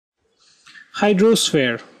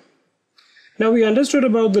Hydrosphere. Now we understood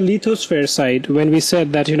about the lithosphere side when we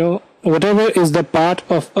said that, whatever is the part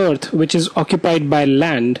of Earth which is occupied by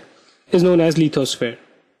land is known as lithosphere.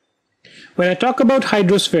 When I talk about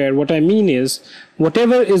hydrosphere, what I mean is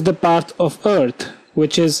whatever is the part of Earth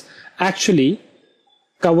which is actually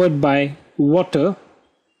covered by water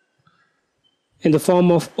in the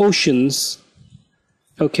form of oceans,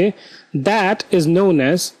 okay, that is known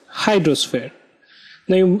as hydrosphere.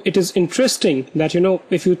 Now it is interesting that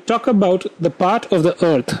if you talk about the part of the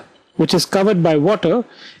Earth which is covered by water,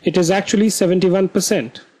 it is actually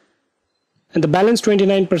 71%, and the balance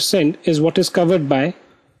 29% is what is covered by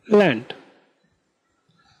land.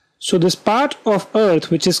 So this part of Earth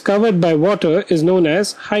which is covered by water is known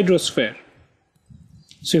as hydrosphere.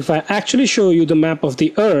 So if I actually show you the map of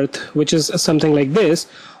the Earth, which is something like this,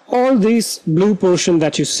 all this blue portion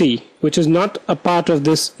that you see, which is not a part of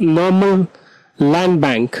this normal land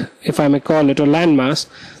bank, if I may call it, or landmass,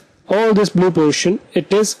 all this blue portion,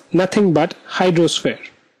 it is nothing but hydrosphere.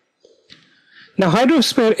 Now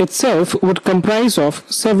hydrosphere itself would comprise of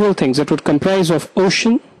several things. It would comprise of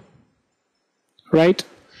ocean, right?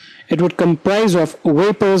 It would comprise of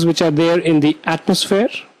vapors which are there in the atmosphere,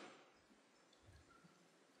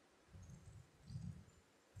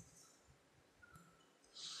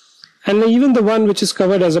 and even the one which is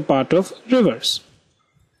covered as a part of rivers.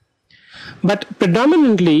 But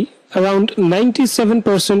predominantly around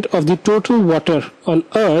 97% of the total water on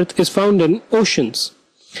Earth is found in oceans,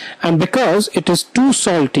 and because it is too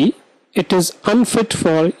salty, it is unfit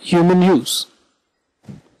for human use.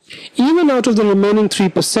 Even out of the remaining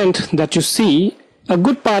 3% that you see, a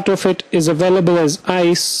good part of it is available as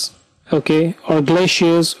ice, okay, or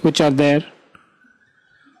glaciers which are there,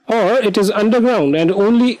 or it is underground, and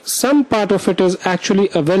only some part of it is actually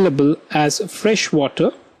available as fresh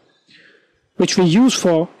water which we use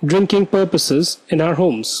for drinking purposes in our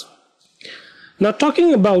homes. Now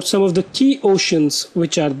talking about some of the key oceans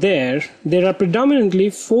which are there are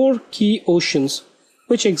predominantly 4 key oceans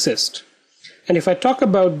which exist. And if I talk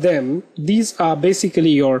about them, these are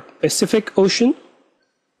basically your Pacific Ocean,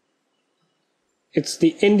 it's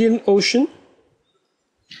the Indian Ocean,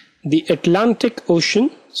 the Atlantic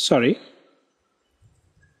Ocean,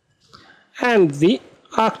 and the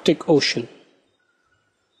Arctic Ocean.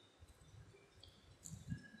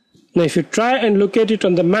 Now if you try and look at it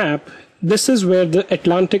on the map, this is where the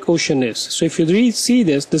Atlantic Ocean is. So if you see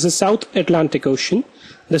this is South Atlantic Ocean,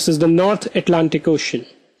 this is the North Atlantic Ocean.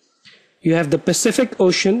 You have the Pacific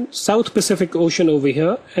Ocean, South Pacific Ocean over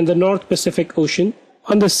here, and the North Pacific Ocean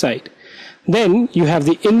on this side. Then you have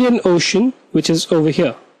the Indian Ocean, which is over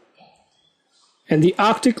here. And the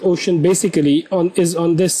Arctic Ocean basically is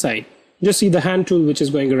on this side. Just see the hand tool which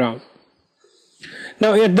is going around.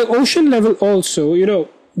 Now at the ocean level also,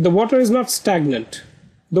 the water is not stagnant.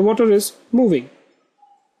 The water is moving.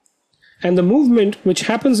 And the movement which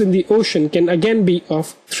happens in the ocean can again be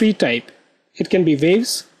of 3 types. It can be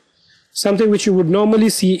waves, something which you would normally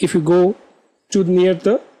see if you go to near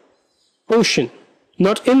the ocean.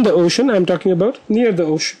 Not in the ocean, I'm talking about near the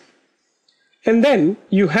ocean. And then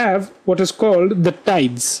you have what is called the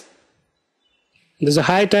tides. There's a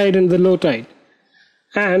high tide and the low tide.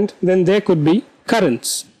 And then there could be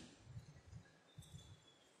currents.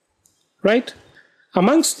 Right?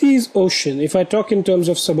 Amongst these oceans, if I talk in terms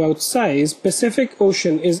of about size, Pacific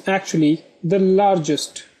Ocean is actually the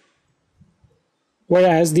largest,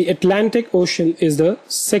 whereas the Atlantic Ocean is the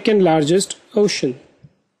second largest ocean.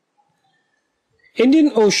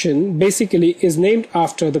 Indian Ocean basically is named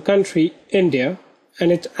after the country India,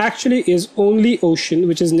 and it actually is only ocean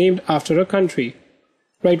which is named after a country.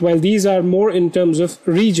 Right? While these are more in terms of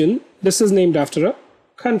region, this is named after a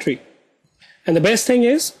country. And the best thing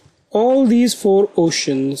is, all these 4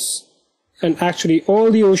 oceans, and actually all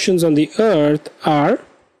the oceans on the Earth, are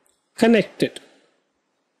connected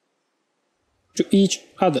to each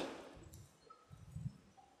other.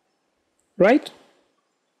 Right?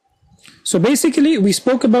 So basically we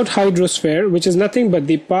spoke about hydrosphere, which is nothing but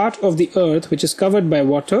the part of the Earth which is covered by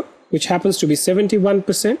water, which happens to be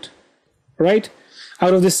 71%. Right?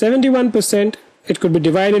 Out of the 71%, it could be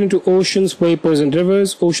divided into oceans, vapors, and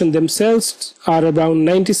rivers. Oceans themselves are around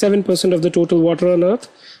 97% of the total water on Earth,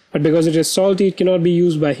 but because it is salty, it cannot be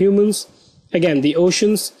used by humans. Again, the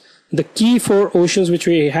oceans, the key 4 oceans which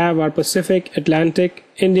we have are Pacific, Atlantic,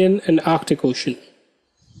 Indian, and Arctic Ocean.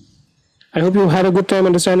 I hope you had a good time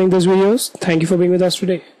understanding these videos. Thank you for being with us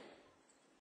today.